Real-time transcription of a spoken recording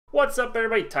What's up,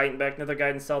 everybody? Titan back, another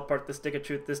guide in South Park, The Stick of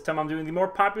Truth. This time I'm doing the more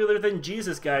popular than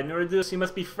Jesus guide. In order to do this, you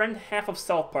must befriend half of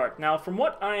South Park. Now, from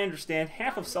what I understand,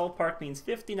 half of South Park means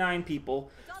 59 people,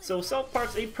 so South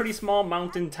Park's a pretty small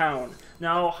mountain town.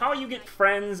 Now, how you get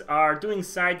friends are doing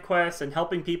side quests and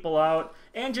helping people out,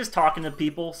 and just talking to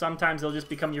people. Sometimes they'll just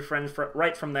become your friends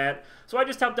right from that. So I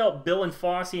just helped out Bill and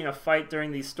Fosse in a fight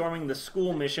during the storming the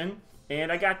school mission,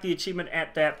 and I got the achievement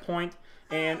at that point.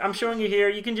 And I'm showing you here,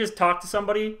 you can just talk to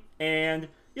somebody, and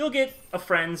you'll get a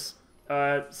friends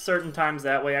certain times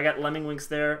that way. I got Lemming Winks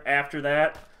there after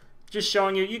that. Just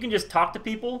showing you, you can just talk to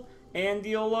people, and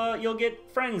you'll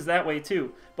get friends that way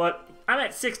too. But I'm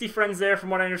at 60 friends there. From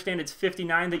what I understand, it's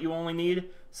 59 that you only need.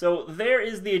 So there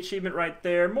is the achievement right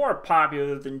there. More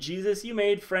popular than Jesus. You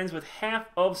made friends with half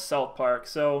of South Park.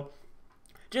 So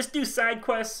just do side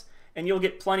quests, and you'll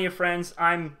get plenty of friends.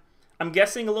 I'm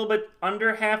guessing a little bit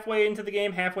under halfway into the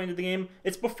game,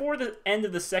 It's before the end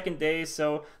of the second day,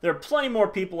 so there are plenty more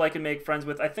people I can make friends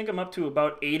with. I think I'm up to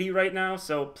about 80 right now,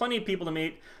 so plenty of people to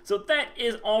meet. So that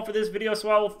is all for this video,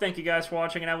 so I will thank you guys for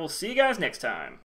watching, and I will see you guys next time.